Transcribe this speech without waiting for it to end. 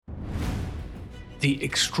The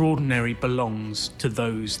extraordinary belongs to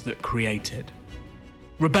those that create it.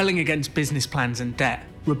 Rebelling against business plans and debt,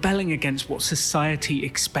 rebelling against what society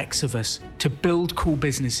expects of us to build cool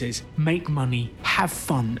businesses, make money, have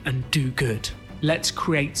fun, and do good. Let's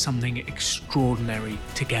create something extraordinary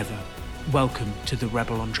together. Welcome to The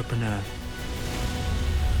Rebel Entrepreneur.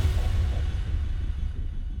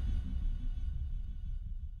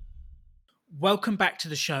 Welcome back to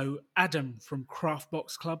the show, Adam from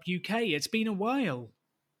Craftbox Club UK. It's been a while.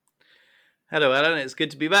 Hello, Alan. It's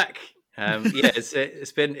good to be back.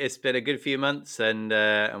 It's been a good few months,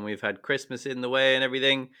 and we've had Christmas in the way and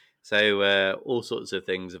everything. So all sorts of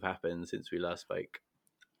things have happened since we last spoke.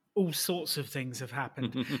 All sorts of things have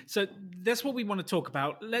happened. So that's what we want to talk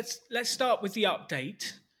about. Let's start with the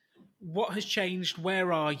update. What has changed?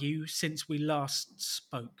 Where are you since we last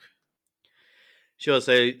spoke? Sure.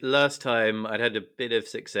 So last time I'd had a bit of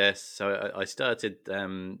success. So I started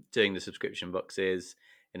doing the subscription boxes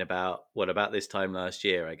in about this time last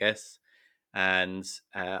year, I guess. And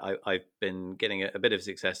I've been getting a bit of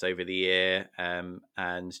success over the year,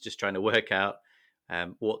 and just trying to work out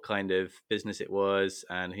what kind of business it was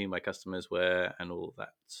and who my customers were and all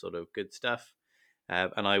that sort of good stuff.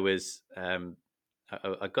 And I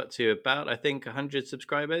got to about, I think, 100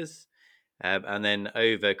 subscribers. And then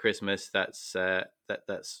over Christmas, that's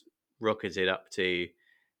rocketed up to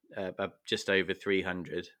just over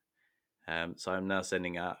 300. So I'm now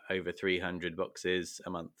sending out over 300 boxes a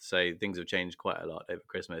month. So things have changed quite a lot over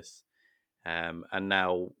Christmas. And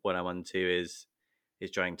now what I'm on to is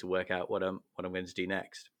trying to work out what I'm going to do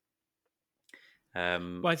next.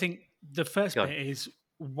 Well, I think the first bit is,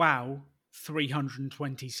 wow,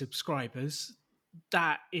 320 subscribers.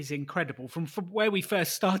 That is incredible. From where we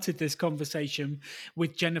first started this conversation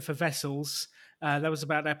with Jennifer Vessels, that was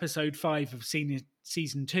about episode 5 of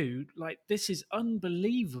season 2. Like, this is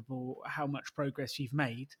unbelievable how much progress you've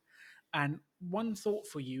made. And one thought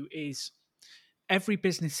for you is, every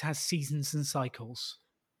business has seasons and cycles.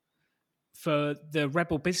 For the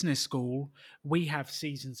Rebel Business School, we have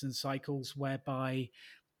seasons and cycles whereby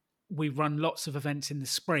we run lots of events in the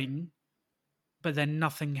spring, but then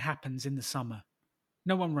nothing happens in the summer.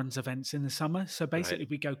 No one runs events in the summer. So basically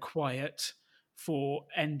we go quiet for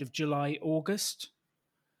end of July, August,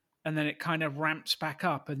 and then it kind of ramps back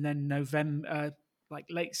up. And then November, like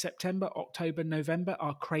late September, October, November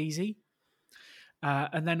are crazy.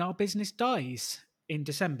 And then our business dies in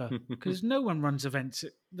December because no one runs events.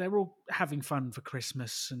 They're all having fun for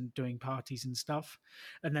Christmas and doing parties and stuff.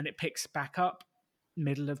 And then it picks back up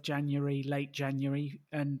middle of January, late January,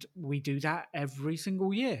 and we do that every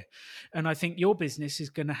single year. And I think your business is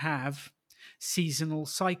going to have seasonal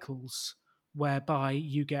cycles whereby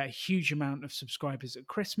you get a huge amount of subscribers at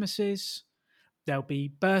Christmases. There'll be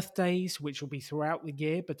birthdays, which will be throughout the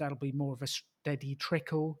year, but that'll be more of a steady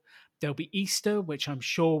trickle. There'll be Easter, which I'm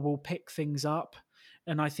sure will pick things up.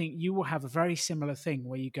 And I think you will have a very similar thing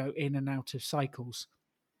where you go in and out of cycles.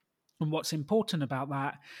 And what's important about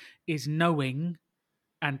that is knowing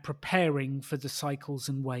and preparing for the cycles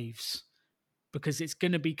and waves, because it's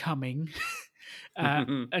going to be coming.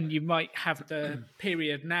 And you might have the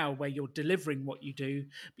period now where you're delivering what you do,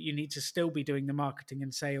 but you need to still be doing the marketing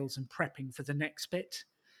and sales and prepping for the next bit.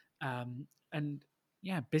 And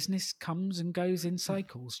yeah, business comes and goes in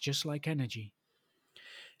cycles, just like energy.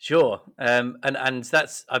 Sure. And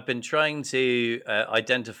that's, I've been trying to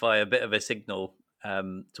identify a bit of a signal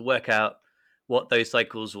to work out what those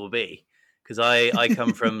cycles will be. Because I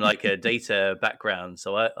come from like a data background,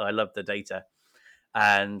 so I love the data.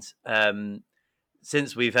 And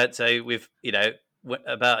since about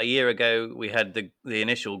a year ago, we had the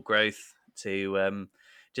initial growth to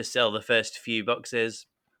just sell the first few boxes.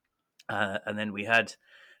 And then we had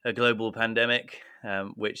a global pandemic,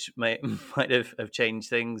 which might have changed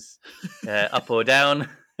things up or down.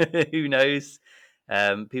 Who knows?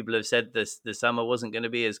 People have said the summer wasn't going to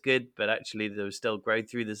be as good, but actually there was still growth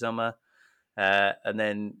through the summer. And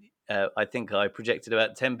then I think I projected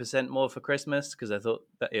about 10% more for Christmas because I thought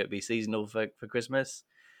that it would be seasonal for Christmas.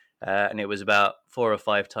 And it was about 4 or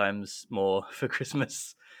 5 times more for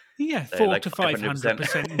Christmas. Yeah, so 400 to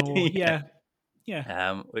 500% more.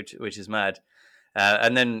 Yeah. Which is mad.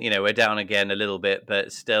 And then we're down again a little bit,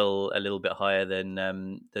 but still a little bit higher than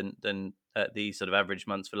the sort of average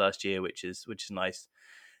months for last year, which is nice.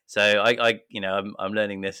 So I'm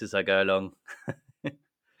learning this as I go along.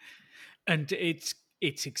 And it's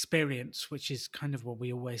experience, which is kind of what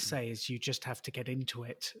we always say, is you just have to get into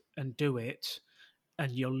it and do it,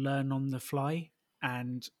 and you'll learn on the fly.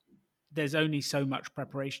 And there's only so much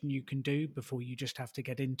preparation you can do before you just have to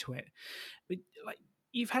get into it. But like,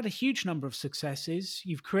 you've had a huge number of successes.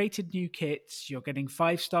 You've created new kits. You're getting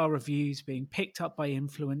 5-star reviews, being picked up by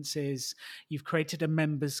influencers. You've created a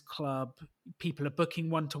members club. People are booking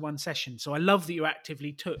one-to-one sessions. So I love that you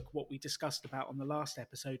actively took what we discussed about on the last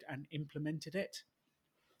episode and implemented it.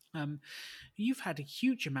 You've had a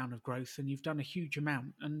huge amount of growth and you've done a huge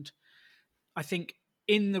amount. And I think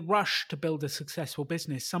in the rush to build a successful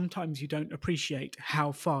business, sometimes you don't appreciate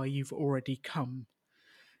how far you've already come.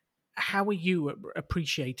 How are you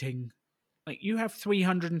appreciating, like, you have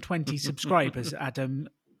 320 subscribers, Adam,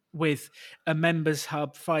 with a members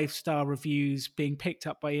hub, 5-star reviews, being picked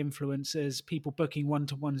up by influencers, people booking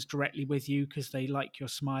one-to-ones directly with you because they like your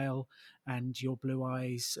smile and your blue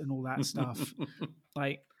eyes and all that stuff.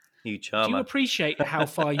 Like, you charmer. Do you appreciate how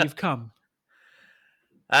far you've come?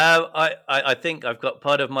 I think I've got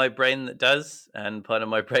part of my brain that does, and part of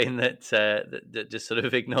my brain that just sort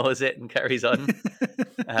of ignores it and carries on.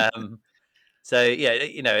 So yeah,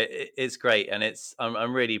 it's great, and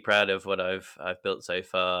I'm really proud of what I've built so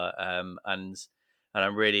far, and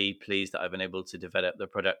I'm really pleased that I've been able to develop the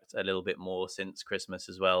product a little bit more since Christmas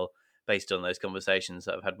as well, based on those conversations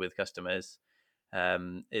that I've had with customers.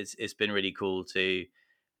 It's been really cool to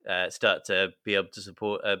start to be able to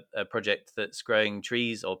support a project that's growing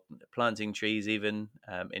trees or planting trees even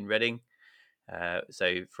in Reading.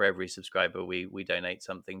 So for every subscriber, we donate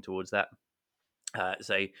something towards that.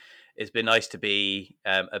 So it's been nice to be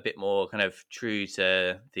a bit more kind of true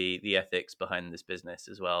to the ethics behind this business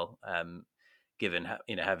as well. Given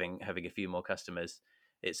having a few more customers,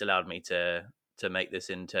 it's allowed me to make this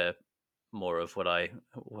into more of what I'm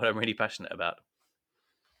really passionate about.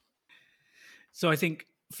 So I think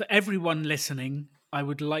for everyone listening, I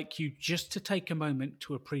would like you just to take a moment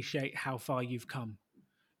to appreciate how far you've come.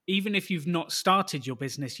 Even if you've not started your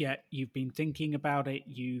business yet, you've been thinking about it,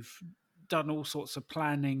 you've done all sorts of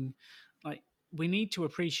planning. Like, we need to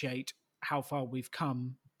appreciate how far we've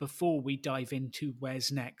come before we dive into where's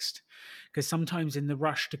next. Because sometimes in the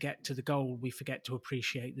rush to get to the goal, we forget to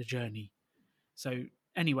appreciate the journey. So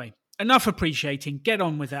anyway, enough appreciating. Get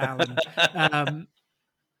on with it, Alan.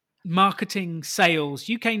 Marketing, sales,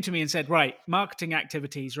 you came to me and said, right, marketing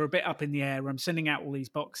activities are a bit up in the air. I'm sending out all these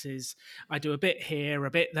boxes. I do a bit here,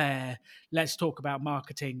 a bit there. Let's talk about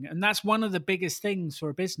marketing. And that's one of the biggest things for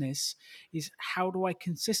a business is, how do I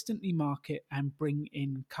consistently market and bring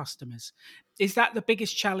in customers? Is that the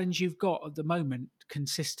biggest challenge you've got at the moment,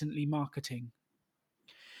 consistently marketing?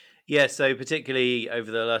 Yeah, so particularly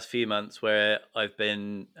over the last few months where I've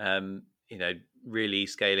been, really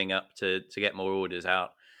scaling up to get more orders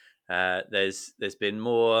out. There's been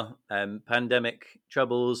more pandemic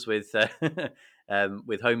troubles with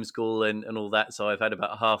with homeschool and all that. So I've had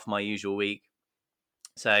about half my usual week.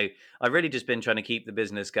 So I've really just been trying to keep the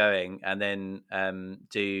business going, and then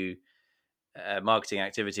do marketing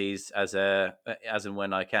activities as and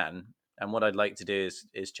when I can. And what I'd like to do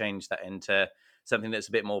is change that into something that's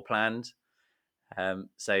a bit more planned,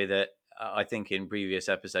 so that I think in previous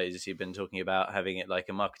episodes you've been talking about having it like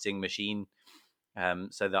a marketing machine,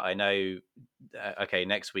 so that I know, okay,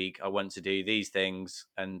 next week I want to do these things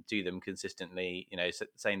and do them consistently.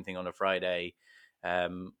 Same thing on a Friday,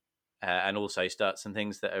 and also start some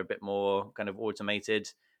things that are a bit more kind of automated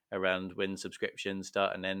around when subscriptions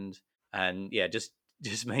start and end, and just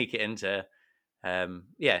make it into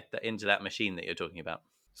into that machine that you're talking about.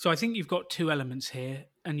 So I think you've got two elements here,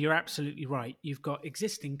 and you're absolutely right. You've got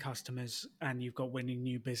existing customers and you've got winning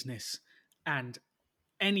new business. And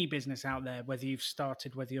any business out there, whether you've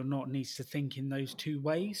started, whether you're not, needs to think in those two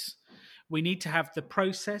ways. We need to have the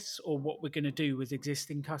process, or what we're going to do with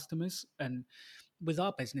existing customers. And with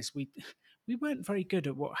our business, we weren't very good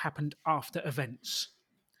at what happened after events.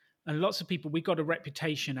 And lots of people, we got a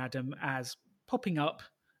reputation, Adam, as popping up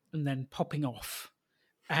and then popping off.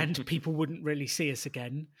 And people wouldn't really see us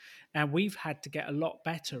again. And we've had to get a lot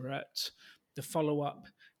better at the follow-up,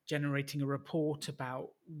 generating a report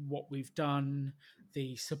about what we've done,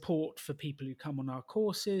 the support for people who come on our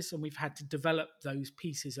courses, and we've had to develop those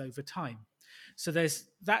pieces over time. So there's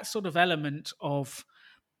that sort of element of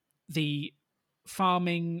the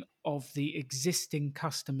farming of the existing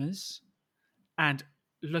customers and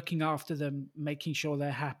looking after them, making sure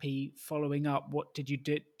they're happy, following up. What did you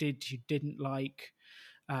didn't like?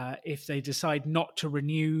 If they decide not to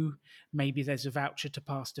renew, maybe there's a voucher to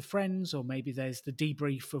pass to friends, or maybe there's the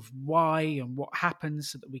debrief of why and what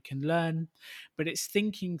happens so that we can learn. But it's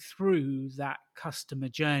thinking through that customer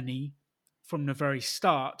journey from the very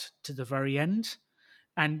start to the very end,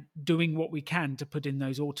 and doing what we can to put in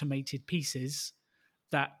those automated pieces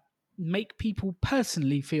that make people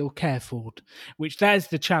personally feel cared for, which there's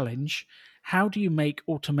the challenge. How do you make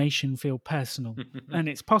automation feel personal? And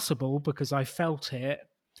it's possible because I felt it,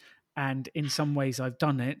 and in some ways I've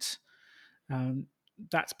done it.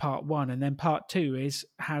 That's part one. And then part two is,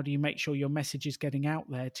 how do you make sure your message is getting out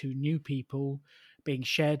there to new people, being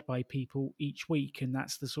shared by people each week? And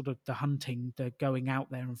that's the sort of the hunting, the going out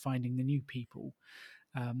there and finding the new people.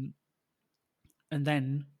 And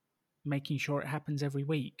then making sure it happens every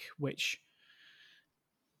week, which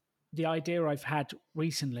the idea I've had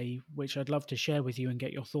recently, which I'd love to share with you and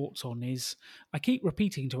get your thoughts on, is I keep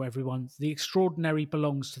repeating to everyone, the extraordinary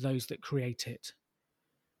belongs to those that create it.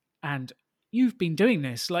 And you've been doing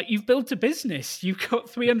this, like you've built a business, you've got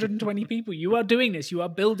 320 people, you are doing this, you are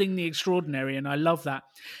building the extraordinary. And I love that.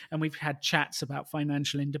 And we've had chats about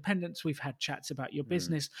financial independence, we've had chats about your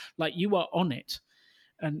business, like you are on it.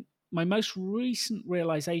 And my most recent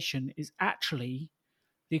realization is actually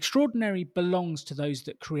the extraordinary belongs to those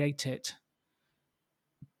that create it.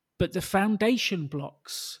 But the foundation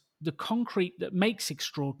blocks, the concrete that makes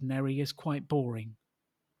extraordinary, is quite boring.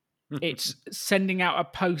 It's sending out a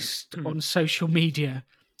post on social media.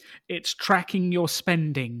 It's tracking your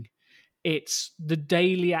spending. It's the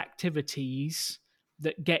daily activities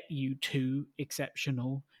that get you to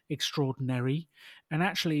exceptional, extraordinary. And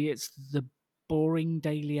actually, it's the boring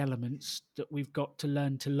daily elements that we've got to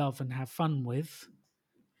learn to love and have fun with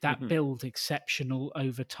that build exceptional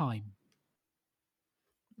over time.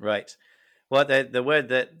 Right. Well, the word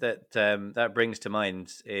that brings to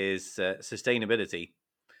mind is sustainability,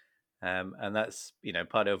 and that's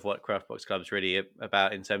part of what Craftbox Club's really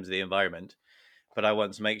about in terms of the environment. But I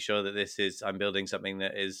want to make sure that I'm building something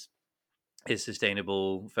that is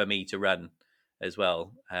sustainable for me to run as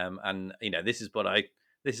well. And this is what I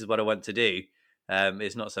want to do.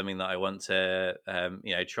 It's not something that I want to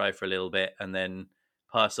try for a little bit and then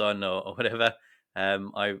pass on or whatever.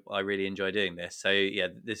 I really enjoy doing this. So yeah,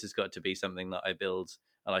 this has got to be something that I build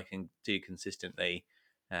and I can do consistently,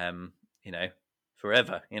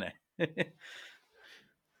 forever,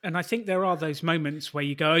 And I think there are those moments where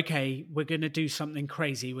you go, okay, we're going to do something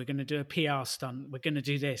crazy. We're going to do a PR stunt. We're going to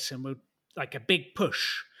do this. And we're like a big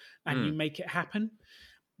push, and you make it happen.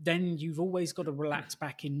 Then you've always got to relax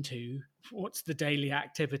back into what's the daily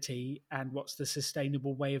activity and what's the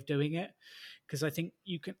sustainable way of doing it. Because I think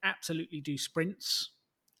you can absolutely do sprints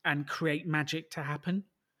and create magic to happen.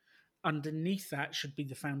 Underneath that should be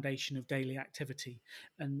the foundation of daily activity.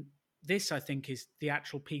 And this, I think, is the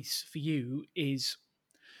actual piece for you is,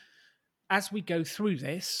 as we go through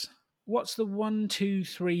this, what's the 1, 2,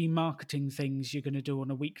 3 marketing things you're going to do on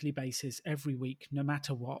a weekly basis every week, no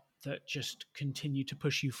matter what, that just continue to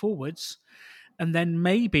push you forwards? And then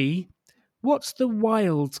maybe what's the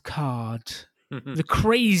wild card, the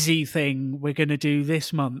crazy thing we're going to do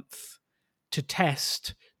this month to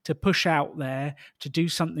test, to push out there, to do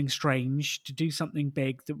something strange, to do something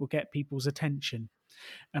big that will get people's attention?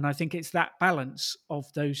 And I think it's that balance of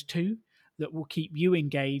those two that will keep you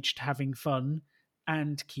engaged, having fun,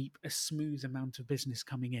 and keep a smooth amount of business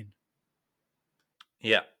coming in.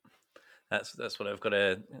 Yeah, that's what I've got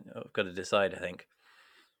to decide, I think.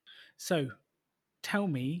 So, tell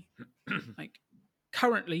me, like,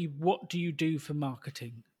 currently, what do you do for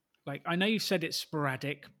marketing? Like, I know you said it's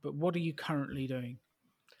sporadic, but what are you currently doing?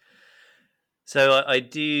 So I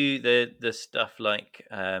do the stuff like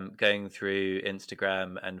going through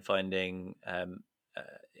Instagram and finding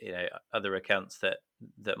other accounts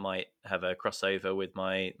that might have a crossover with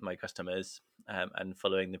my customers, and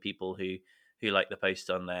following the people who like the post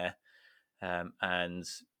on there, and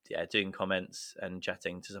doing comments and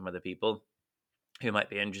chatting to some of the people who might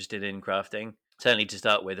be interested in crafting. Certainly to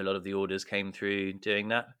start with, a lot of the orders came through doing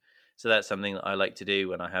that. So that's something that I like to do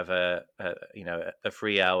when I have a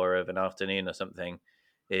free hour of an afternoon or something,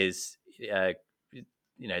 is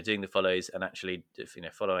doing the follows and actually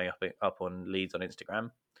following up on leads on Instagram.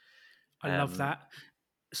 I love that.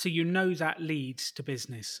 So that leads to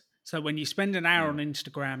business. So when you spend an hour on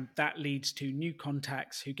Instagram, that leads to new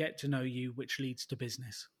contacts who get to know you, which leads to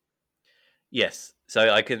business. Yes,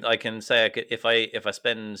 so I can say if I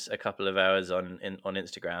spend a couple of hours on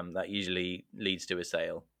Instagram, that usually leads to a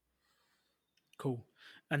sale. Cool.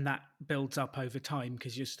 And that builds up over time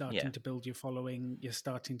because you're starting to build your following, you're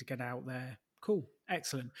starting to get out there. Cool.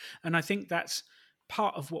 Excellent. And I think that's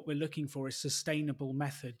part of what we're looking for, is sustainable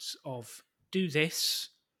methods of do this,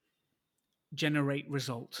 generate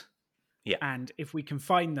result. Yeah. And if we can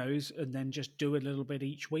find those and then just do a little bit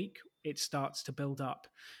each week, it starts to build up.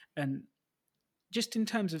 And just in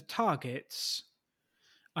terms of targets,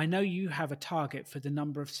 I know you have a target for the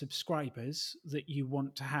number of subscribers that you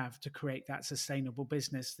want to have to create that sustainable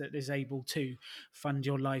business that is able to fund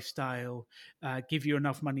your lifestyle, give you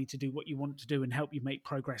enough money to do what you want to do, and help you make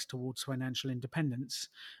progress towards financial independence.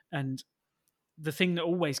 And the thing that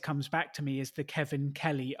always comes back to me is the Kevin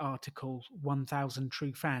Kelly article, 1000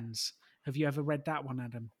 True Fans. Have you ever read that one,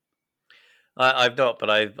 Adam? I've not, but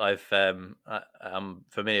I'm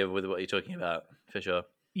familiar with what you're talking about for sure.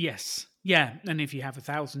 Yes. Yeah. And if you have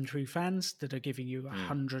 1,000 true fans that are giving you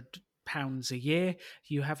 £100 a year,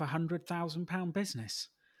 you have £100,000 business.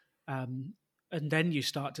 And then you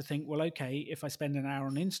start to think, well, okay, if I spend an hour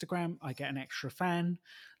on Instagram, I get an extra fan.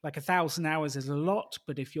 Like 1,000 hours is a lot,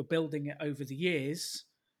 but if you're building it over the years,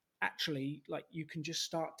 actually, like you can just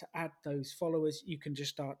start to add those followers, you can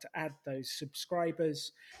just start to add those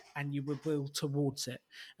subscribers, and you will build towards it.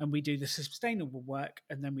 And we do the sustainable work,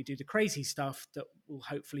 and then we do the crazy stuff that will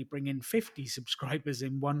hopefully bring in 50 subscribers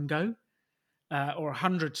in one go, or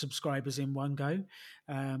 100 subscribers in one go.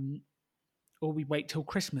 Or we wait till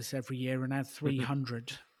Christmas every year and add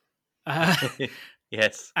 300.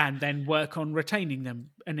 Yes. And then work on retaining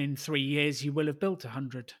them. And in 3 years, you will have built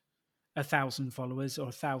 1,000 followers or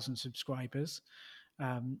 1,000 subscribers.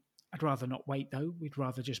 I'd rather not wait, though. We'd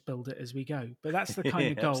rather just build it as we go. But that's the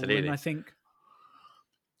kind of goal. Absolutely. And I think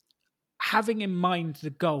having in mind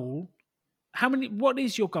the goal, what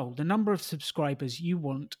is your goal? The number of subscribers you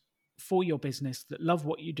want for your business that love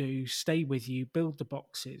what you do, stay with you, build the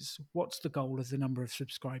boxes. What's the goal of the number of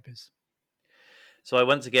subscribers? So I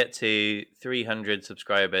want to get to 300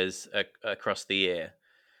 subscribers across the year.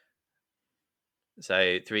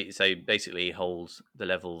 So basically hold the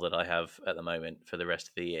level that I have at the moment for the rest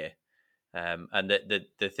of the year. And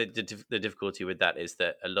the difficulty with that is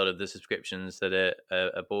that a lot of the subscriptions that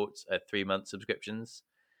are bought are 3-month subscriptions.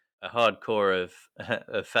 A hardcore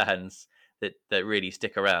of fans that really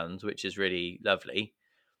stick around, which is really lovely.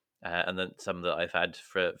 And then some that I've had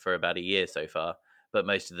for about a year so far, but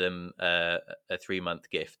most of them are 3-month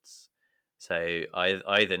gifts. So I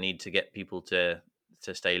either need to get people to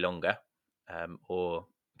stay longer, or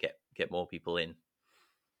get more people in,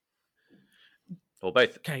 or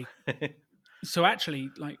both. Okay. So actually,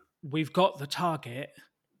 like, we've got the target.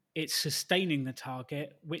 It's sustaining the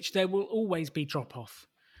target, which there will always be drop off.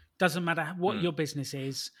 Doesn't matter what your business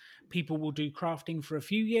is. People will do crafting for a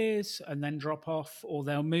few years and then drop off, or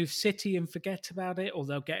they'll move city and forget about it, or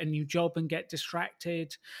they'll get a new job and get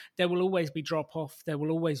distracted. There will always be drop off. There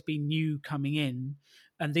will always be new coming in.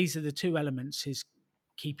 And these are the two elements, is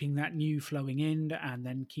keeping that new flowing in and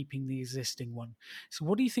then keeping the existing one. So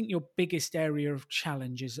what do you think your biggest area of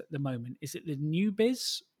challenge is at the moment? Is it the new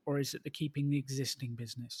biz, or is it the keeping the existing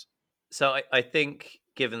business? So I think,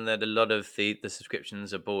 given that a lot of the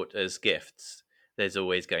subscriptions are bought as gifts, there's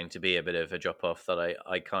always going to be a bit of a drop off that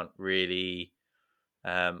I can't really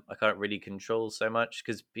control so much,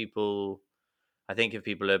 because I think if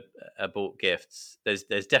people are bought gifts, there's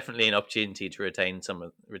definitely an opportunity to retain some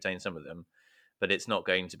of them, but it's not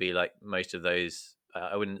going to be like most of those.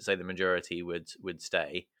 I wouldn't say the majority would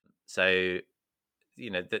stay. So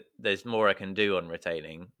that there's more I can do on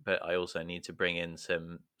retaining, but I also need to bring in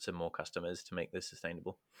some more customers to make this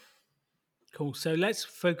sustainable. Cool. So let's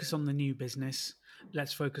focus on the new business.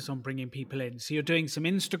 Let's focus on bringing people in. So you're doing some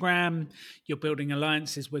Instagram, you're building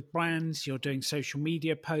alliances with brands, you're doing social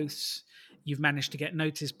media posts, you've managed to get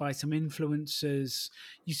noticed by some influencers,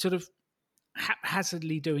 you sort of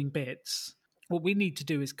haphazardly doing bits. What we need to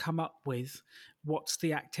do is come up with what's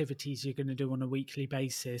the activities you're going to do on a weekly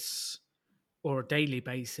basis or a daily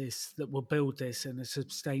basis that will build this in a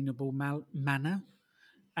sustainable manner.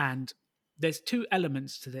 And there's two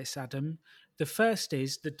elements to this, Adam. The first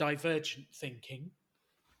is the divergent thinking,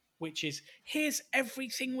 which is, here's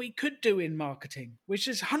everything we could do in marketing, which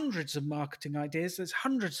is hundreds of marketing ideas. There's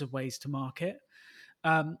hundreds of ways to market.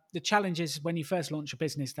 The challenge is, when you first launch a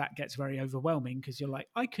business, that gets very overwhelming, because you're like,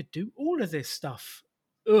 I could do all of this stuff.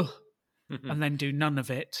 Ugh. And then do none of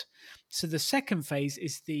it. So the second phase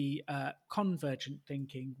is the convergent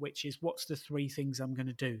thinking, which is, what's the 3 things I'm going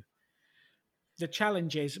to do? The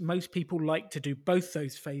challenge is, most people like to do both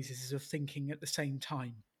those phases of thinking at the same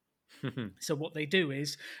time. So what they do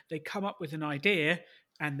is they come up with an idea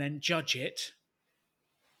and then judge it.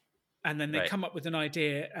 And then they come up with an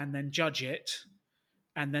idea and then judge it.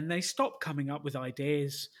 And then they stop coming up with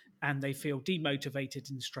ideas and they feel demotivated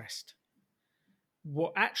and stressed.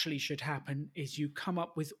 What actually should happen is you come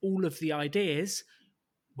up with all of the ideas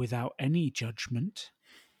without any judgment.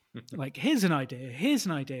 Like, here's an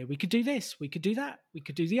idea, we could do this, we could do that, we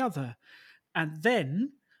could do the other. And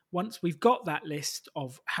then once we've got that list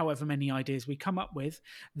of however many ideas we come up with,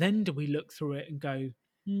 then do we look through it and go,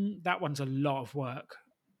 That one's a lot of work.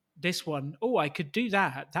 This one, oh, I could do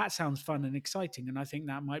that. That sounds fun and exciting. And I think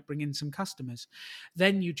that might bring in some customers.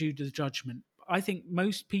 Then you do the judgment. I think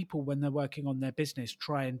most people, when they're working on their business,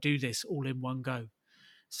 try and do this all in one go.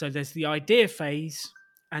 So there's the idea phase,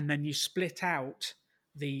 and then you split out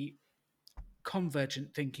the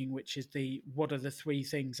convergent thinking, which is the what are the three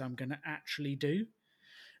things I'm going to actually do.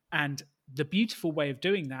 And the beautiful way of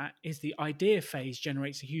doing that is the idea phase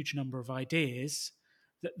generates a huge number of ideas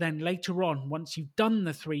that then later on, once you've done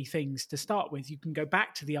the three things to start with, you can go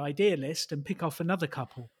back to the idea list and pick off another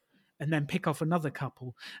couple and then pick off another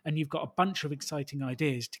couple. And you've got a bunch of exciting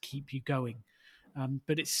ideas to keep you going.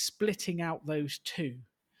 But it's splitting out those two.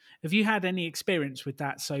 Have you had any experience with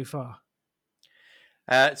that so far?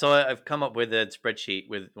 So I've come up with a spreadsheet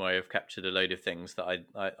where I've captured a load of things that I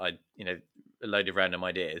a load of random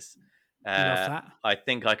ideas. Love that. I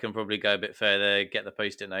think I can probably go a bit further, get the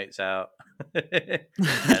post-it notes out, and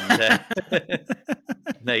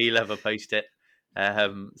no, you'll have a post-it.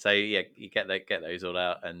 So yeah, you get those all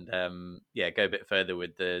out, and go a bit further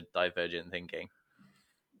with the divergent thinking.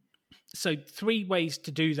 So 3 ways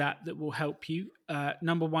to do that will help you.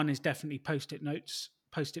 Number 1 is definitely post-it notes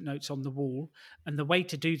on the wall. And the way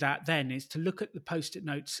to do that then is to look at the post-it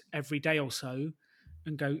notes every day or so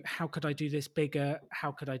and go, how could I do this bigger?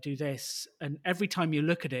 How could I do this? And every time you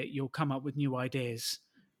look at it, you'll come up with new ideas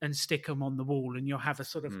and stick them on the wall, and you'll have a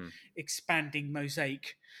sort of expanding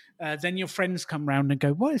mosaic. Then your friends come round and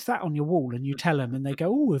go, what is that on your wall? And you tell them, and they go,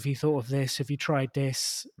 oh, have you thought of this? Have you tried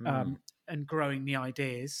this? And growing the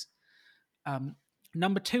ideas.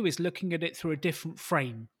 Number 2 is looking at it through a different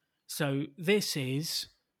frame. So this is,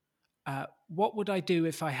 what would I do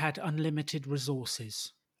if I had unlimited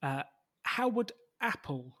resources? How would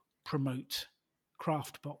Apple promote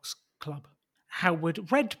Craftbox Club? How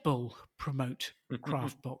would Red Bull promote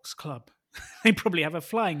Craftbox Club? They probably have a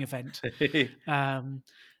flying event. I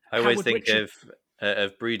always think of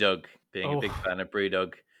BrewDog, being a big fan of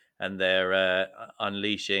BrewDog, and they're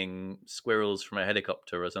unleashing squirrels from a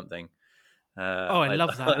helicopter or something. I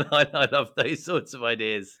love that. I love those sorts of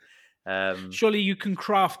ideas. Surely you can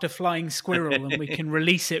craft a flying squirrel and we can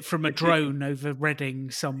release it from a drone over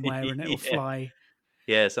Reading somewhere and it'll fly.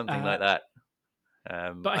 Yeah, something like that.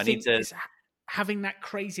 But I think it's having that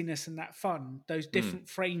craziness and that fun, those different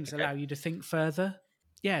frames allow you to think further.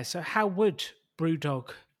 Yeah, so how would BrewDog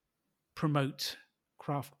promote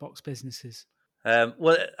Craftbox businesses?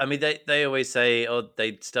 Well, I mean, they always say, oh,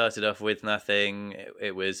 they started off with nothing.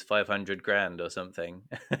 It was 500 grand or something.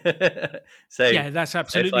 So yeah, that's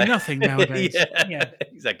absolutely nothing nowadays. Yeah,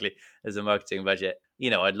 exactly. As a marketing budget,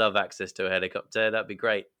 I'd love access to a helicopter. That'd be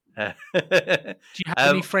great. Do you have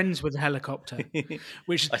any friends with a helicopter?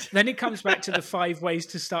 Which then it comes back to the 5 ways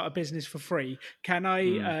to start a business for free. Can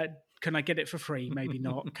I get it for free? Maybe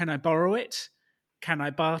not. Can I borrow it? Can I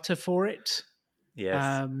barter for it?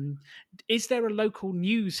 Yes. Is there a local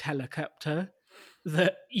news helicopter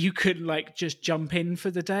that you could just jump in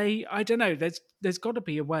for the day? I don't know. There's got to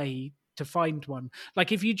be a way to find one.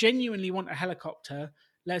 Like if you genuinely want a helicopter,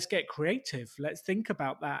 let's get creative. Let's think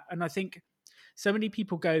about that. And I think so many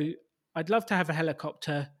people go, I'd love to have a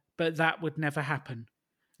helicopter, but that would never happen.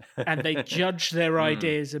 And they judge their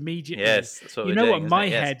ideas immediately. Yes, that's what you know doing, what my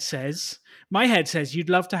head says? My head says, you'd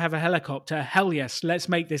love to have a helicopter. Hell yes, let's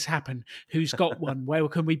make this happen. Who's got one? Where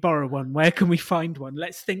can we borrow one? Where can we find one?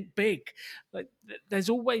 Let's think big. There's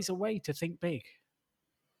always a way to think big.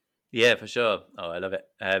 Yeah, for sure. Oh, I love it.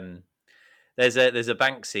 There's a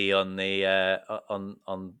Banksy on the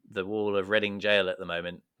on the wall of Reading Jail at the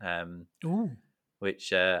moment.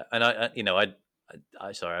 Which and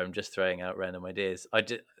I sorry, I'm just throwing out random ideas.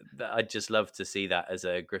 I'd just love to see that as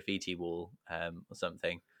a graffiti wall or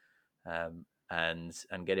something, and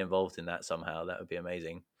get involved in that somehow. That would be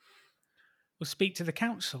amazing. Well, speak to the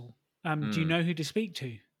council. Do you know who to speak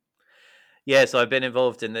to? Yeah, so I've been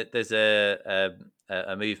involved in that. There's a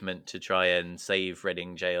movement to try and save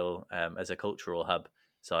Reading Jail as a cultural hub.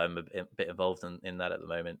 So I'm a bit involved in that at the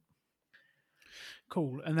moment.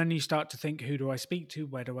 Cool. And then you start to think, who do I speak to?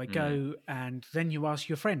 Where do I go? And then you ask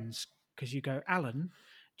your friends, because you go, Alan,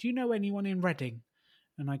 do you know anyone in Reading?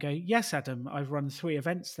 And I go, yes, Adam, I've run 3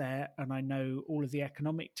 events there and I know all of the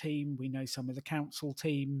economic team. We know some of the council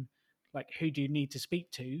team. Who do you need to speak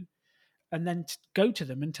to? And then go to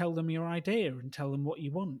them and tell them your idea and tell them what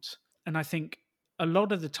you want. And I think a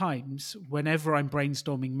lot of the times, whenever I'm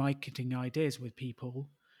brainstorming marketing ideas with people,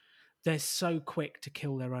 they're so quick to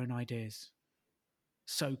kill their own ideas.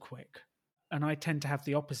 So quick. And I tend to have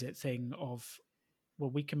the opposite thing of, well,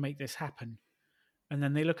 we can make this happen. And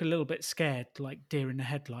then they look a little bit scared, like deer in the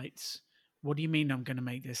headlights, What do you mean I'm going to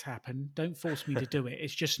make this happen? Don't force me to do it.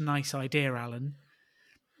 It's just a nice idea, Alan.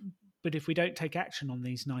 But if we don't take action on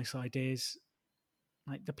these nice ideas,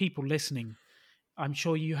 like the people listening, I'm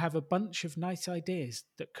sure you have a bunch of nice ideas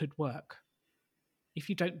that could work. If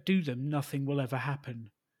you don't do them, nothing will ever happen.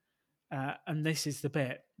 And this is the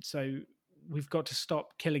bit. So we've got to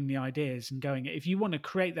stop killing the ideas and going, if you want to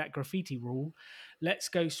create that graffiti rule, let's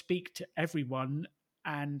go speak to everyone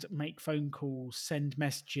and make phone calls, send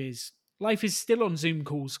messages. Life is still on Zoom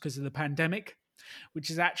calls because of the pandemic, which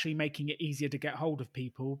is actually making it easier to get hold of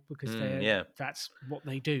people because that's what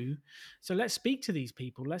they do. So let's speak to these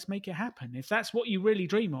people. Let's make it happen. If that's what you really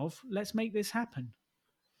dream of, let's make this happen.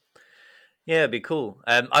 Yeah, it'd be cool.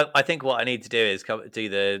 I think what I need to do is do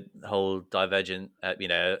the whole divergent,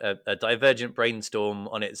 a divergent brainstorm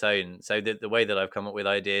on its own. So the way that I've come up with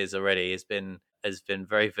ideas already has been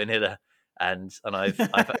very vanilla, and I've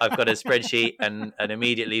got a spreadsheet and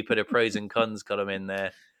immediately put a pros and cons column in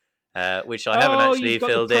there, which I haven't actually you've got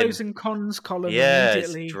filled the in. pros and cons column Yeah,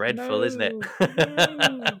 immediately. It's dreadful, isn't it?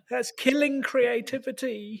 No, that's killing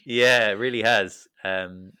creativity. Yeah, it really has.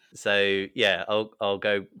 So yeah, I'll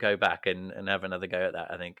go back and have another go at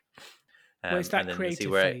that, I think. Where's that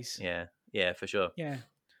creative phase? Yeah, for sure. Yeah,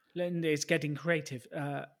 it's getting creative.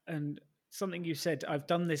 And something you said, I've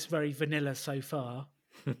done this very vanilla so far.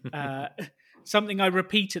 Something I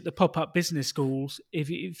repeat at the pop-up business schools: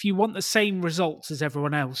 if you want the same results as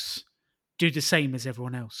everyone else, do the same as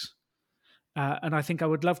everyone else. And I think I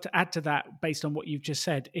would love to add to that based on what you've just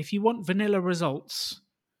said. If you want vanilla results,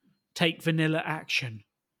 take vanilla action.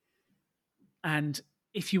 And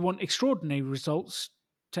if you want extraordinary results,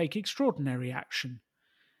 take extraordinary action.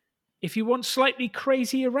 If you want slightly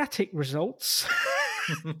crazy erratic results,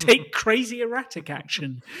 take crazy erratic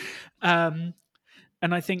action. And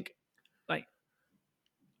I think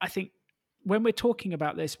when we're talking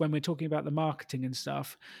about this, when we're talking about the marketing and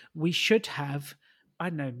stuff, we should have, I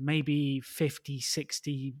don't know, maybe 50,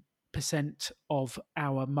 60% of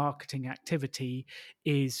our marketing activity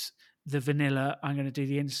is the vanilla. I'm going to do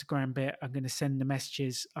the Instagram bit. I'm going to send the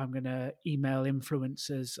messages. I'm going to email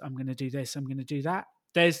influencers. I'm going to do this. I'm going to do that.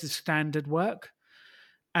 There's the standard work.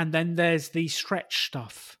 And then there's the stretch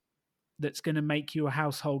stuff that's going to make you a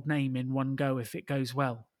household name in one go if it goes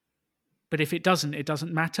well. But if it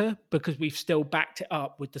doesn't matter because we've still backed it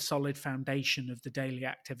up with the solid foundation of the daily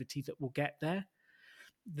activity that will get there.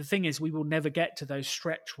 The thing is, we will never get to those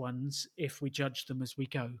stretch ones if we judge them as we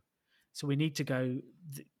go. So we need to go.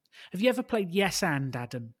 Have you ever played Yes and,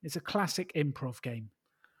 Adam? It's a classic improv game.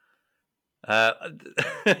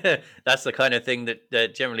 That's the kind of thing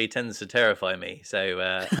that generally tends to terrify me.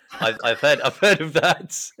 So I've heard of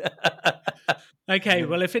that. Okay,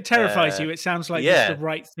 well, if it terrifies you, it sounds like it's the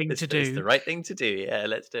right thing to do. It's the right thing to do. Yeah,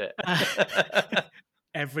 let's do it.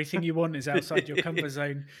 Everything you want is outside your comfort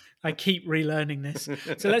zone. I keep relearning this.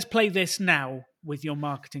 So let's play this now with your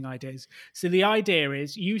marketing ideas. So the idea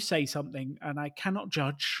is you say something and I cannot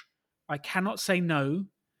judge. I cannot say no.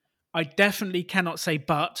 I definitely cannot say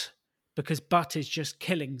but, because but is just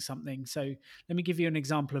killing something. So let me give you an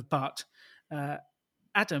example of but.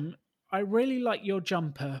 Adam, I really like your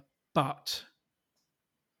jumper, but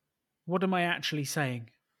what am I actually saying?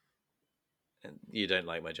 You don't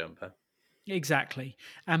like my jumper. Exactly.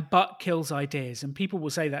 And but kills ideas. And people will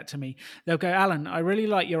say that to me. They'll go, Alan, I really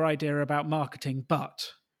like your idea about marketing,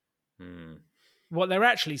 but what they're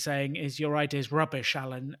actually saying is your idea is rubbish,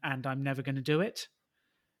 Alan, and I'm never going to do it.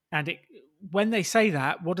 And when they say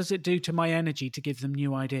that, what does it do to my energy to give them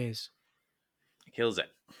new ideas? It kills it.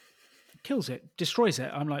 Kills it, destroys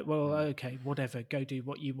it. I'm like, well, okay, whatever. Go do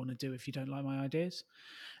what you want to do if you don't like my ideas.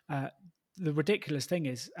 The ridiculous thing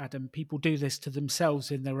is, Adam, people do this to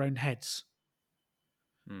themselves in their own heads.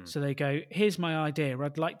 So they go, here's my idea.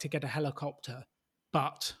 I'd like to get a helicopter,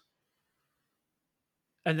 but...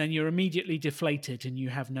 And then you're immediately deflated and you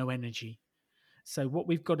have no energy. So what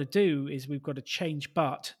we've got to do is we've got to change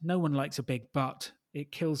but. No one likes a big but.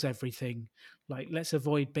 It kills everything. Like, let's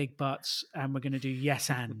avoid big buts and we're going to do yes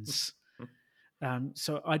ands.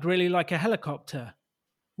 So I'd really like a helicopter.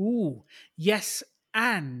 Ooh, yes,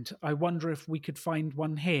 and I wonder if we could find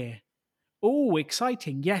one here. Oh,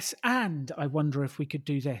 exciting. Yes, and I wonder if we could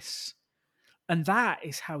do this. And that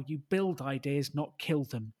is how you build ideas, not kill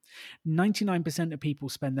them. 99% of people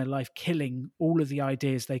spend their life killing all of the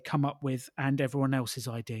ideas they come up with and everyone else's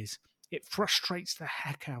ideas. It frustrates the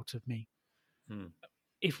heck out of me.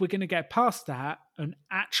 If we're going to get past that and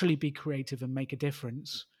actually be creative and make a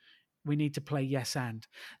difference, we need to play yes and.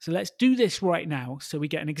 So let's do this right now so we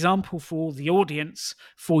get an example for the audience,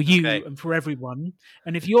 for you, and for everyone.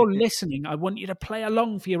 And if you're listening, I want you to play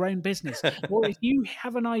along for your own business. Or if you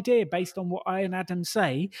have an idea based on what I and Adam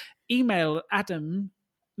say, email Adam,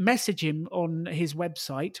 message him on his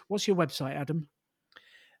website. What's your website, Adam?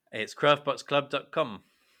 It's craftboxclub.com.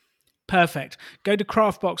 Perfect. Go to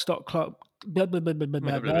craftbox.club. Blah, blah, blah, blah,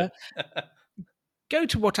 blah, blah. Go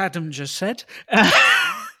to what Adam just said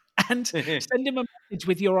and send him a message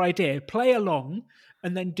with your idea. Play along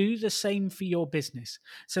and then do the same for your business.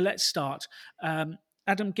 So let's start.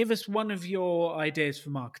 Adam, give us one of your ideas for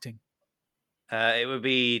marketing. It would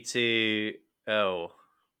be to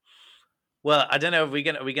well, I don't know.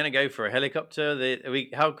 Are we gonna go for a helicopter?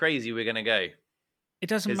 How crazy are we gonna go? It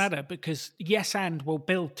doesn't matter because yes and will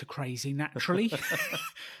build to crazy naturally.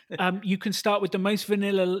 You can start with the most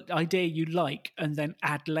vanilla idea you like and then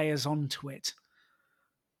add layers onto it.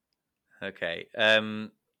 Okay.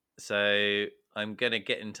 So I'm gonna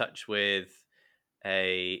get in touch with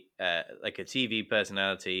a TV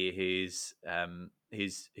personality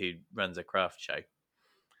who runs a craft show.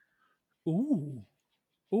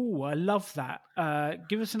 Ooh, I love that.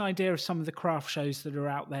 Give us an idea of some of the craft shows that are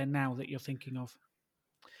out there now that you're thinking of.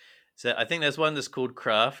 So I think there's one that's called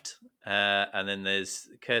Craft, and then there's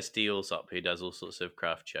Kirsty Allsop who does all sorts of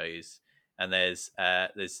craft shows, and there's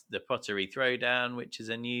the Pottery Throwdown, which is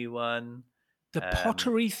a new one. The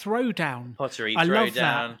Pottery Throwdown. I love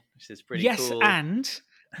that. Which is pretty cool. Yes, and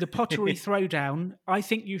the Pottery Throwdown. I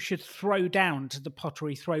think you should throw down to the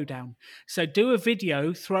Pottery Throwdown. So do a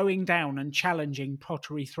video throwing down and challenging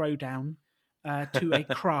Pottery Throwdown to a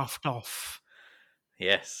craft off.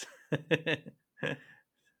 Yes.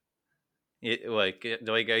 Well,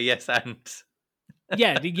 do I go yes and?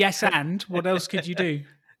 Yeah, the yes and. What else could you do?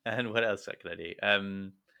 And what else can I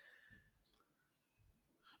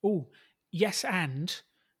do? Yes and.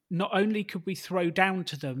 Not only could we throw down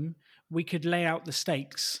to them, we could lay out the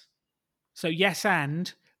stakes. So yes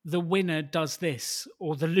and the winner does this,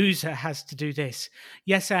 or the loser has to do this.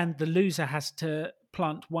 Yes and the loser has to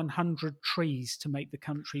plant 100 trees to make the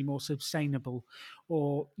country more sustainable.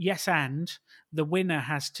 Or yes and the winner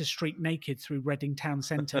has to streak naked through Reading Town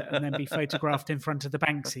Centre and then be photographed in front of the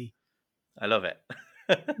Banksy. I love it.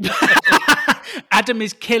 Adam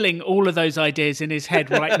is killing all of those ideas in his head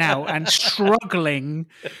right now and struggling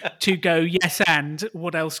to go, yes, and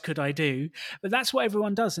what else could I do? But that's what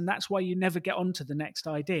everyone does. And that's why you never get on to the next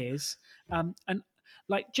ideas. And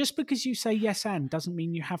like, just because you say yes, and doesn't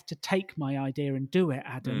mean you have to take my idea and do it,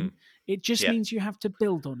 Adam. It just means you have to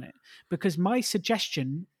build on it, because my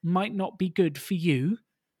suggestion might not be good for you,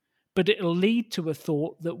 but it'll lead to a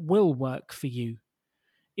thought that will work for you.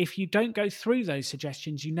 If you don't go through those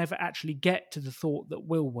suggestions, you never actually get to the thought that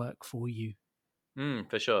will work for you.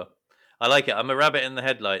 For sure. I like it. I'm a rabbit in the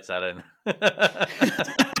headlights, Alan.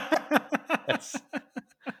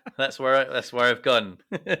 That's where I've gone.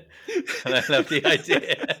 And I love the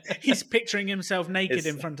idea. He's picturing himself naked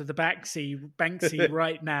in front of the Banksy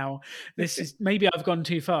right now. This is, maybe I've gone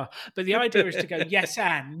too far, but the idea is to go yes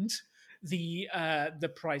and the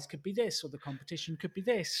prize could be this, or the competition could be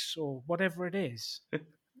this, or whatever it is.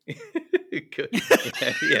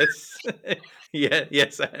 Yes.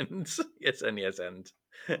 Yes and yes and.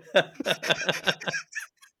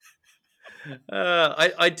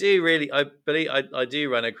 I do really. I believe I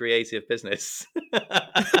do run a creative business.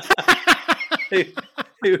 Who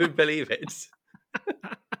would believe it?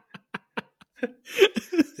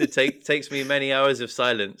 It takes me many hours of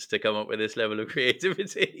silence to come up with this level of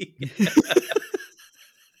creativity.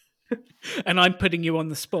 And I'm putting you on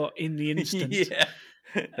the spot in the instant. Yeah,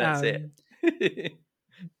 that's it.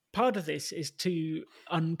 Part of this is to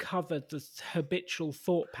uncover the habitual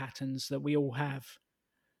thought patterns that we all have.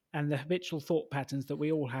 And the habitual thought patterns that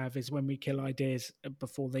we all have is when we kill ideas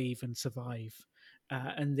before they even survive.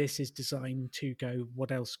 And this is designed to go,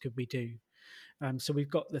 what else could we do? So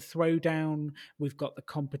we've got the throwdown, we've got the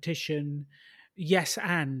competition. Yes,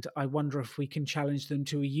 and I wonder if we can challenge them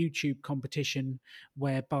to a YouTube competition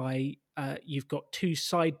whereby you've got 2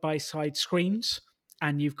 side-by-side screens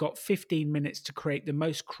and you've got 15 minutes to create the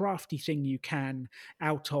most crafty thing you can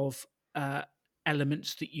out of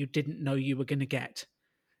elements that you didn't know you were going to get.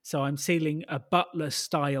 So I'm sealing a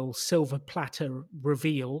butler-style silver platter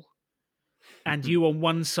reveal, and you on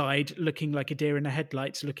one side looking like a deer in the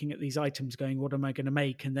headlights, looking at these items going, what am I going to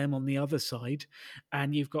make? And them on the other side,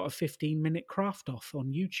 and you've got a 15-minute craft off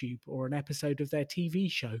on YouTube or an episode of their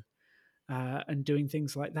TV show, and doing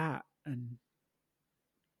things like that. And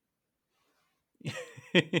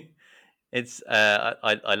it's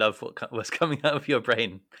I love what's coming out of your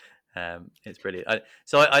brain. It's brilliant.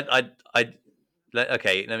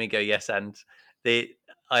 Okay, let me go. Yes, and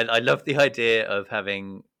I love the idea of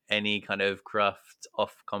having any kind of craft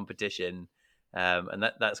off competition, and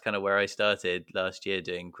that's kind of where I started last year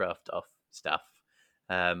doing craft off stuff,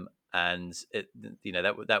 and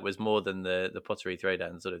that was more than the pottery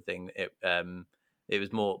throwdown sort of thing. It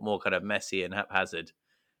was more kind of messy and haphazard,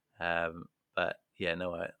 but yeah,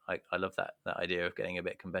 no, I love that idea of getting a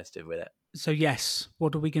bit competitive with it. So yes,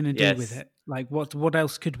 what are we going to do with Yes. it? Like what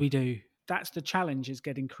else could we do? That's the challenge, is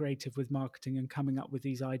getting creative with marketing and coming up with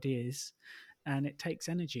these ideas. And it takes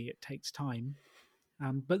energy, it takes time.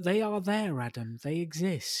 But they are there, Adam. They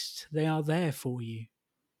exist. They are there for you.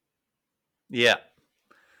 Yeah.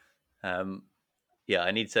 Yeah,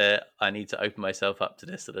 I need to open myself up to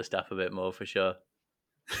this sort of stuff a bit more for sure.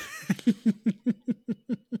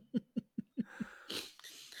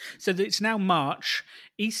 So it's now March.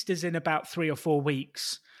 Easter's in about 3 or 4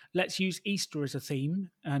 weeks. Let's use Easter as a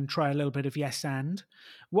theme and try a little bit of yes and.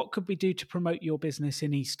 What could we do to promote your business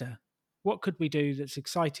in Easter? What could we do that's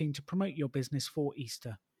exciting to promote your business for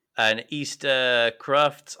Easter? An Easter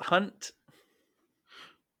craft hunt.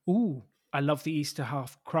 Ooh, I love the Easter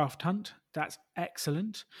half craft hunt. That's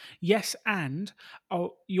excellent. Yes, and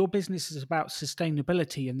your business is about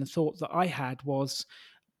sustainability. And the thought that I had was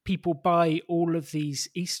people buy all of these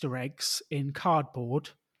Easter eggs in cardboard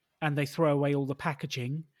and they throw away all the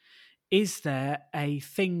packaging. Is there a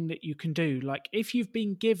thing that you can do? Like if you've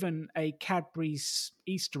been given a Cadbury's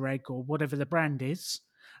Easter egg or whatever the brand is,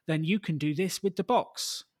 then you can do this with the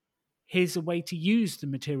box. Here's a way to use the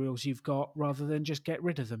materials you've got rather than just get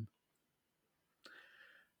rid of them.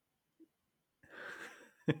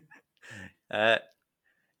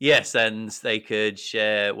 Yes, and they could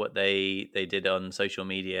share what they did on social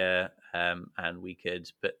media, and we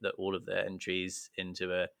could put all of their entries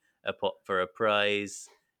into a pot for a prize,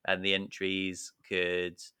 and the entries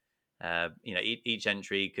could, each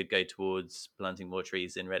entry could go towards planting more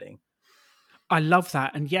trees in Reading. I love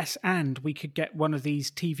that. And yes, and we could get one of these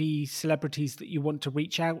TV celebrities that you want to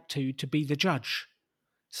reach out to be the judge.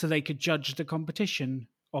 So they could judge the competition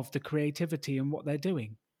of the creativity and what they're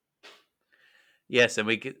doing. Yes, and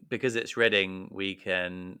because it's Reading, we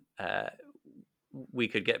could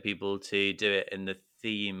get people to do it in the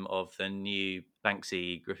theme of the new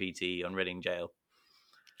Banksy graffiti on Reading Jail.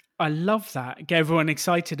 I love that. Get everyone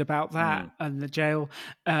excited about that and the jail.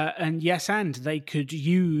 And yes, and they could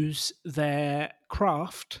use their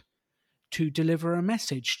craft to deliver a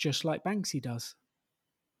message, just like Banksy does.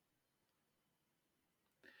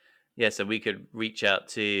 Yeah, so we could reach out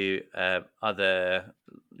to other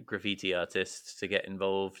graffiti artists to get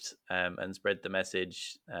involved and spread the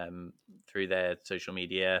message through their social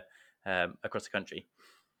media across the country.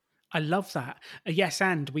 I love that. Yes,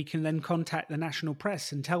 and we can then contact the national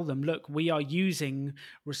press and tell them, look, we are using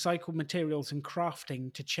recycled materials and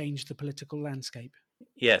crafting to change the political landscape.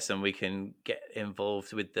 Yes, and we can get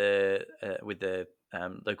involved with the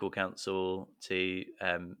local council to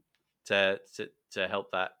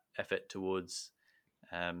help that effort towards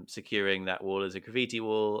securing that wall as a graffiti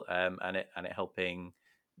wall, and it helping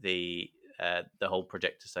the whole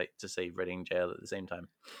project to save Reading Jail at the same time.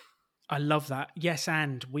 I love that. Yes,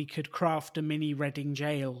 and we could craft a mini Reading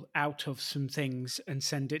Jail out of some things and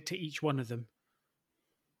send it to each one of them.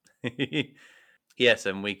 Yes,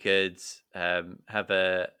 and we could have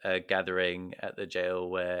a gathering at the jail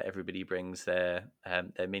where everybody brings their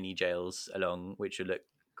mini jails along, which would look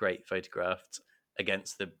great photographed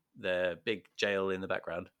against the big jail in the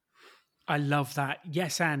background. I love that.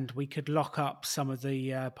 Yes, and we could lock up some of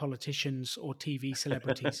the politicians or TV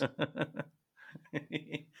celebrities.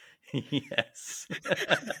 Yes.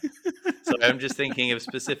 So I'm just thinking of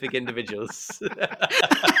specific individuals.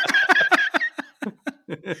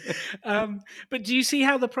 But do you see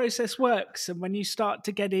how the process works? And when you start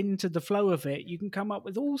to get into the flow of it, you can come up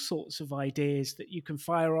with all sorts of ideas that you can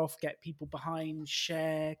fire off, get people behind,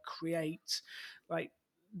 share, create. Like,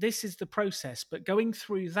 this is the process. But going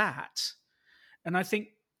through that, and I think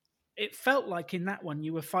it felt like in that one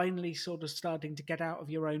you were finally sort of starting to get out of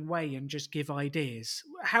your own way and just give ideas.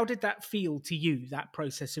 How did that feel to you, that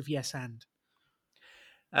process of yes and?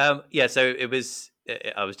 Yeah, so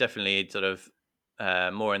I was definitely sort of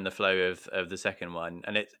more in the flow of the second one,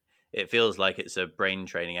 and it feels like it's a brain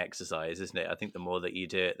training exercise, isn't it? I think the more that you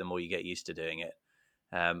do it, the more you get used to doing it,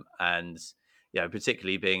 and yeah,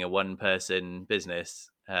 particularly being a one person business,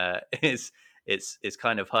 it's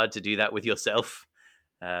kind of hard to do that with yourself.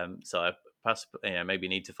 So I maybe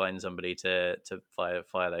need to find somebody to fire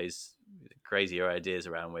those crazier ideas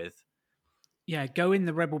around with. Yeah, go in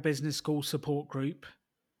the Rebel Business School support group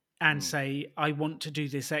and say, I want to do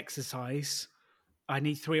this exercise. I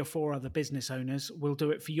need 3 or 4 other business owners. We'll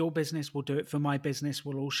do it for your business. We'll do it for my business.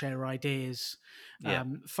 We'll all share ideas.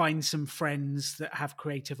 Find some friends that have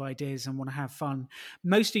creative ideas and want to have fun.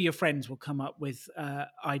 Most of your friends will come up with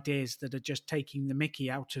ideas that are just taking the mickey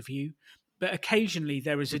out of you. But occasionally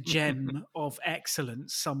there is a gem of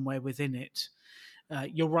excellence somewhere within it.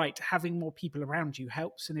 You're right. Having more people around you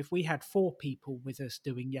helps. And if we had 4 people with us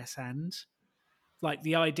doing Yes And, like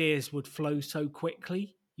the ideas would flow so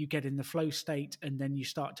quickly. You get in the flow state and then you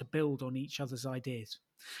start to build on each other's ideas.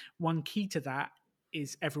 One key to that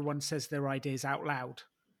is everyone says their ideas out loud.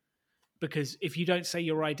 Because if you don't say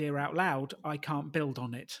your idea out loud, I can't build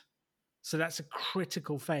on it. So that's a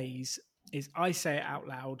critical phase, is I say it out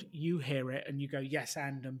loud, you hear it and you go, yes,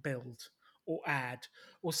 and build or add.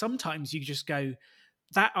 Or sometimes you just go,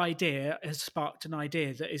 that idea has sparked an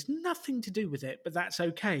idea that is nothing to do with it, but that's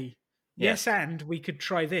okay. Yes, and we could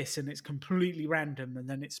try this, and it's completely random, and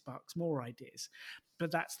then it sparks more ideas.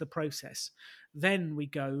 But that's the process. Then we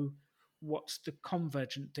go, what's the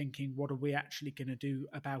convergent thinking? What are we actually going to do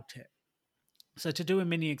about it? So to do a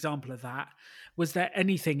mini example of that, was there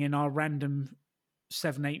anything in our random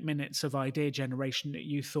 7-8 minutes of idea generation that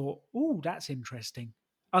you thought, oh, that's interesting,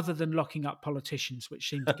 other than locking up politicians, which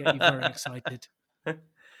seemed to get you very excited?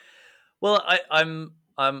 Well,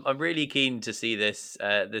 I'm really keen to see this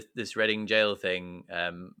this Reading jail thing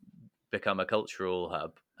become a cultural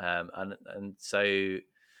hub, and so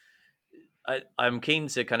I'm keen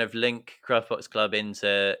to kind of link Craftbox Club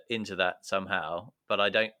into that somehow. But I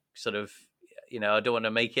don't sort of, I don't want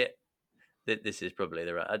to make it. This is probably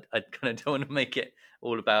the right. I kind of don't want to make it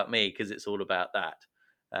all about me, because it's all about that.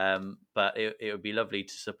 But it would be lovely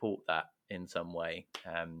to support that in some way.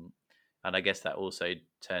 And I guess that also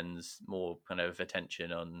turns more kind of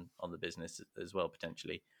attention on the business as well,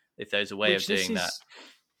 potentially, if there's a way of doing that.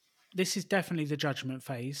 This is definitely the judgment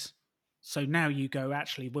phase. So now you go,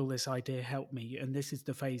 actually, will this idea help me? And this is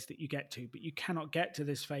the phase that you get to. But you cannot get to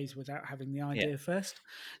this phase without having the idea first.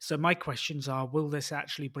 So my questions are, will this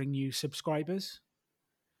actually bring you subscribers?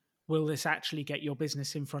 Will this actually get your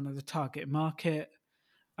business in front of the target market?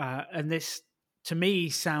 And this, to me,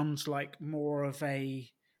 sounds like more of a,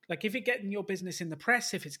 like if it's getting your business in the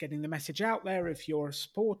press, if it's getting the message out there, if you're a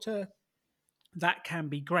supporter, that can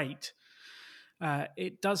be great.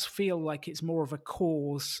 It does feel like it's more of a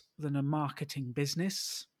cause than a marketing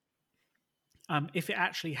business. If it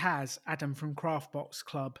actually has, Adam from Craftbox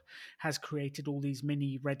Club has created all these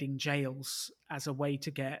mini Reading jails as a way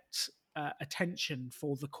to get attention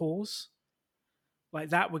for the cause. Like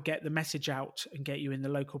that would get the message out and get you in the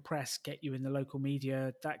local press, get you in the local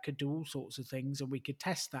media. That could do all sorts of things, and we could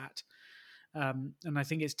test that. And I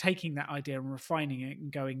think it's taking that idea and refining it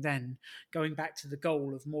and going back to the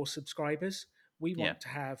goal of more subscribers. We want to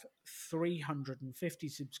have 350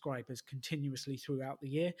 subscribers continuously throughout the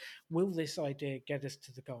year. Will this idea get us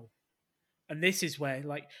to the goal? And this is where,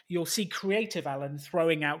 like, you'll see creative Alan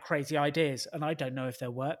throwing out crazy ideas, and I don't know if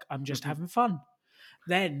they'll work. I'm just having fun.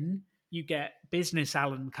 Then you get business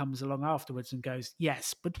Alan comes along afterwards and goes,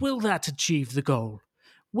 yes, but will that achieve the goal?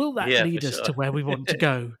 Will that lead us to where we want to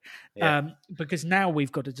go? Because now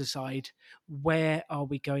we've got to decide, where are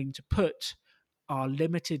we going to put our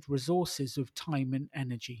limited resources of time and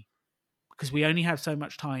energy? Because we only have so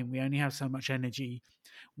much time, we only have so much energy.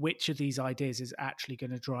 Which of these ideas is actually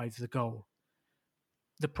going to drive the goal?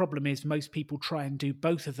 The problem is most people try and do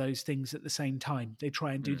both of those things at the same time. They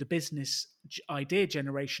try and do the business idea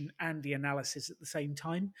generation and the analysis at the same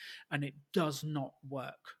time, and it does not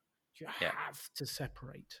work. You have to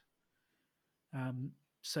separate.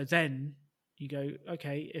 So then you go,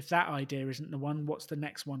 okay, if that idea isn't the one, what's the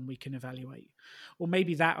next one we can evaluate? Or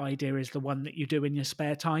maybe that idea is the one that you do in your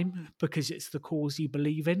spare time because it's the cause you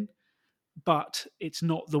believe in, but it's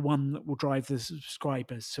not the one that will drive the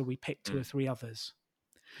subscribers. So we pick 2 or 3 others.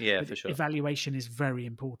 Yeah, but for sure. Evaluation is very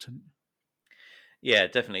important. Yeah,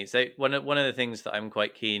 definitely. So one of the things that I'm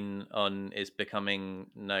quite keen on is becoming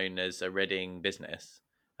known as a Reading business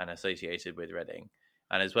and associated with Reading.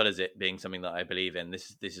 And as well as it being something that I believe in,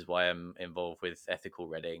 this is why I'm involved with Ethical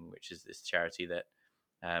Reading, which is this charity that,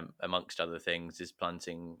 amongst other things, is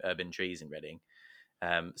planting urban trees in Reading.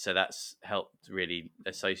 So that's helped really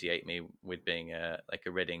associate me with being a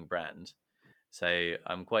Reading brand. So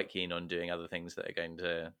I'm quite keen on doing other things that are going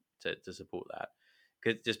to support that,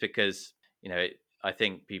 because I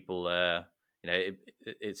think people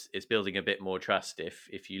it's building a bit more trust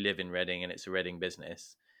if you live in Reading and it's a Reading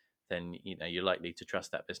business, then you're likely to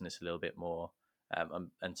trust that business a little bit more,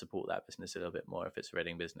 and support that business a little bit more if it's a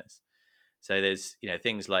Reading business. So there's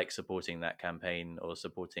things like supporting that campaign or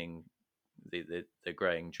supporting the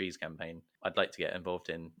Growing Trees campaign. I'd like to get involved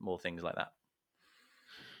in more things like that.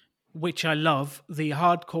 Which I love. The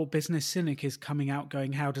Hardcore Business Cynic is coming out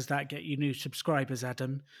going, how does that get you new subscribers,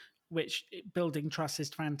 Adam? Which building trust is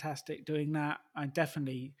fantastic doing that. I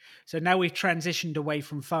definitely. So now we've transitioned away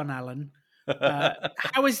from fun, Alan.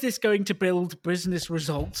 How is this going to build business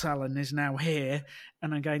results? Alan is now here.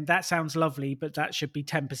 And I'm going, that sounds lovely, but that should be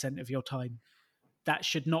 10% of your time. That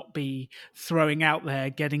should not be throwing out there,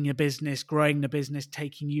 getting your business, growing the business,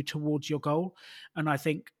 taking you towards your goal. And I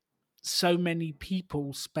think so many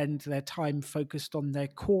people spend their time focused on their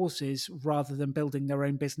causes rather than building their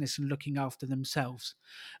own business and looking after themselves.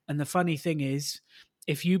 And the funny thing is,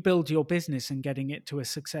 if you build your business and getting it to a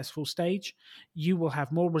successful stage, you will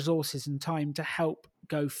have more resources and time to help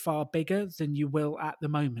go far bigger than you will at the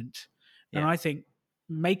moment. Yeah. And I think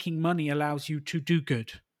making money allows you to do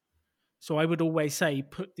good. So I would always say,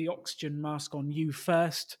 put the oxygen mask on you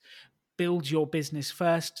first, build your business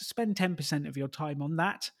first, spend 10% of your time on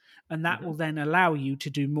that. And that will then allow you to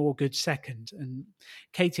do more good second. And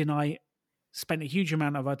Katie and I spent a huge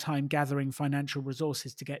amount of our time gathering financial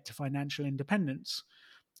resources to get to financial independence.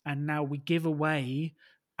 And now we give away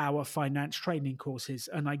our finance training courses.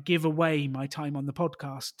 And I give away my time on the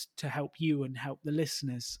podcast to help you and help the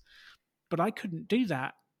listeners. But I couldn't do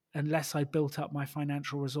that unless I built up my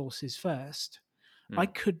financial resources first. I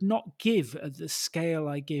could not give at the scale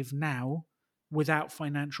I give now without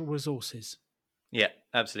financial resources. Yeah,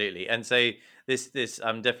 absolutely. And so this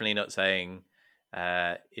I'm definitely not saying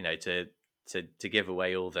to give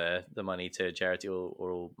away all the money to a charity or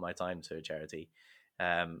all my time to a charity.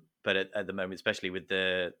 But at the moment, especially with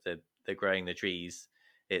the Growing the Trees,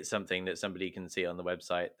 it's something that somebody can see on the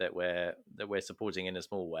website that we're supporting in a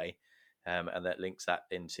small way, and that links that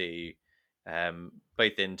into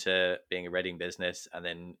both into being a Reading business and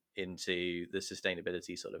then into the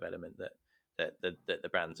sustainability sort of element that the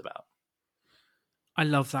brand's about. I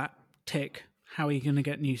love that. Tick. How are you going to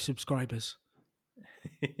get new subscribers?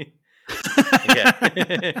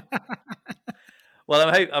 Yeah. Well,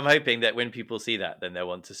 I'm hoping that when people see that, then they'll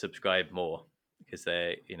want to subscribe more because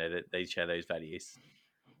they share those values.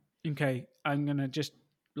 Okay, I'm going to just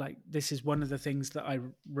this is one of the things that I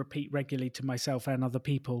repeat regularly to myself and other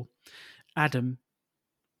people. Adam,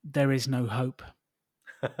 there is no hope.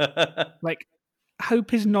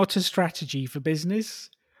 Hope is not a strategy for business.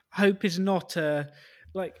 Hope is not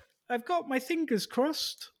I've got my fingers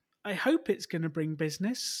crossed. I hope it's going to bring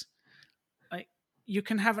business. You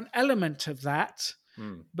can have an element of that,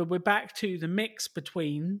 but we're back to the mix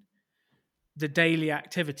between the daily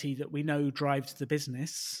activity that we know drives the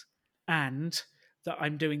business and that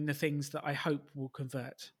I'm doing the things that I hope will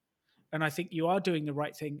convert. And I think you are doing the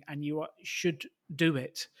right thing and you should do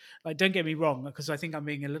it. Don't get me wrong, because I think I'm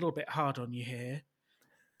being a little bit hard on you here.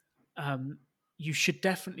 You should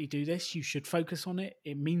definitely do this. You should focus on it.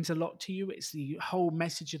 It means a lot to you. It's the whole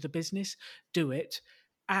message of the business. Do it.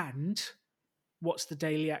 And what's the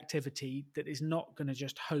daily activity that is not going to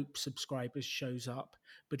just hope subscribers shows up,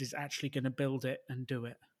 but is actually going to build it and do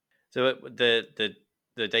it? So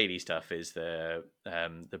the daily stuff is the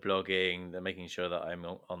blogging, the making sure that I'm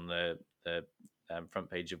on the front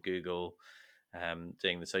page of Google,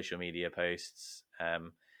 doing the social media posts,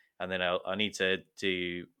 and then I need to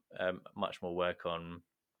do much more work on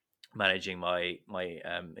managing my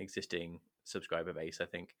existing subscriber base. I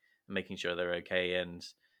think making sure they're okay and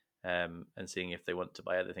seeing if they want to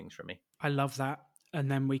buy other things from me. I love that.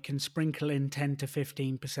 And then we can sprinkle in 10 to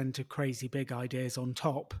 15% of crazy big ideas on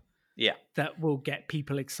top. Yeah. That will get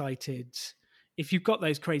people excited. If you've got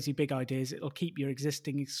those crazy big ideas, it'll keep your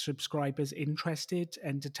existing subscribers interested,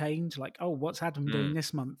 entertained. Oh, what's Adam doing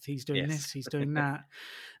this month? He's doing this, he's doing that.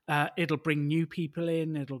 It'll bring new people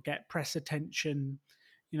in. It'll get press attention.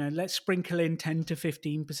 Let's sprinkle in 10 to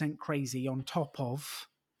 15% crazy on top of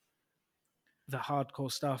the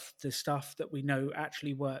hardcore stuff, the stuff that we know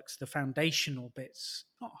actually works, the foundational bits,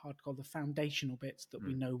 not hardcore, the foundational bits that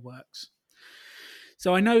we know works.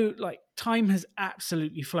 So I know time has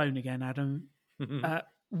absolutely flown again, Adam.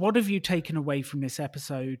 What have you taken away from this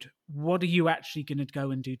episode? What are you actually going to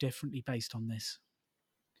go and do differently based on this?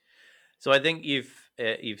 So I think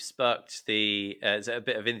you've sparked a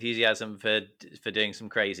bit of enthusiasm for doing some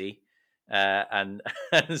crazy and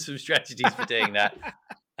some strategies for doing that.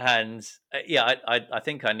 And I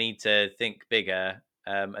think I need to think bigger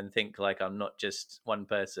and think like I'm not just one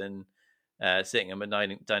person sitting at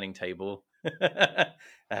a dining table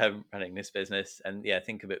running this business, and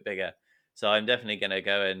think a bit bigger. So I'm definitely going to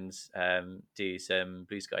go and do some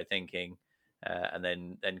blue sky thinking, and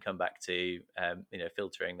then come back to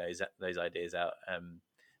filtering those ideas out,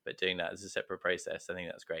 but doing that as a separate process. I think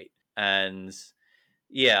that's great. And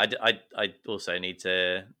yeah, I also need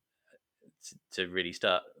to really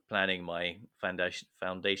start planning my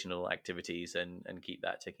foundational activities and keep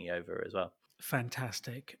that ticking over as well.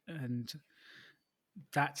 Fantastic. And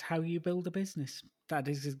that's how you build a business. That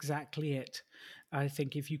is exactly it. I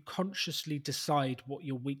think if you consciously decide what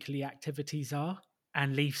your weekly activities are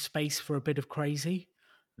and leave space for a bit of crazy,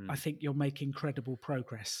 I think you'll make incredible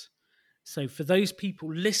progress. So for those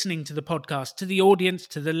people listening to the podcast, to the audience,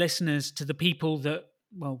 to the listeners, to the people that,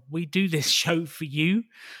 well, we do this show for you.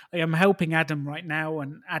 I am helping Adam right now,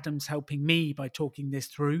 and Adam's helping me by talking this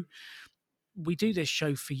through. We do this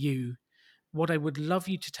show for you. What I would love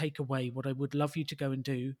you to take away, what I would love you to go and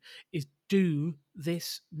do, is do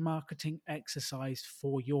this marketing exercise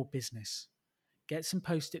for your business. Get some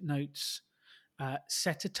post-it notes,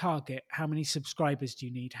 set a target. How many subscribers do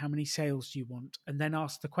you need? How many sales do you want? And then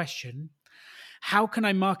ask the question, how can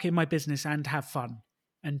I market my business and have fun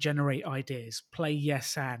and generate ideas? Play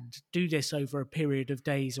yes and. Do this over a period of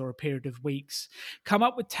days or a period of weeks. Come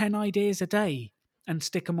up with 10 ideas a day and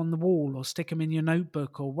stick them on the wall or stick them in your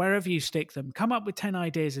notebook or wherever you stick them. Come up with 10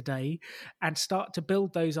 ideas a day and start to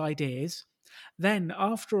build those ideas. Then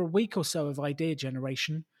after a week or so of idea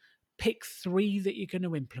generation, pick 3 that you're going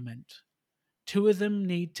to implement. 2 of them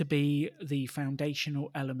need to be the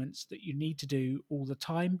foundational elements that you need to do all the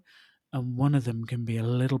time, and 1 of them can be a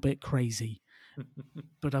little bit crazy.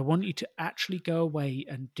 But I want you to actually go away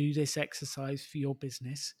and do this exercise for your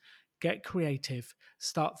business. Get creative,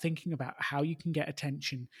 start thinking about how you can get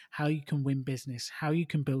attention, how you can win business, how you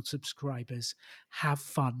can build subscribers, have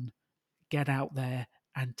fun, get out there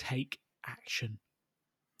and take action.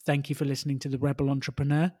 Thank you for listening to The Rebel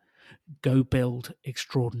Entrepreneur. Go build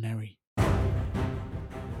extraordinary.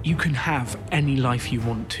 You can have any life you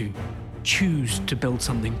want to. Choose to build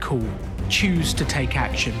something cool. Choose to take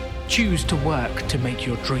action. Choose to work to make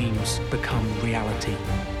your dreams become reality.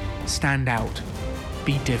 Stand out.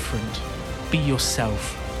 Be different. Be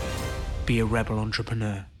yourself. Be a rebel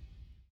entrepreneur.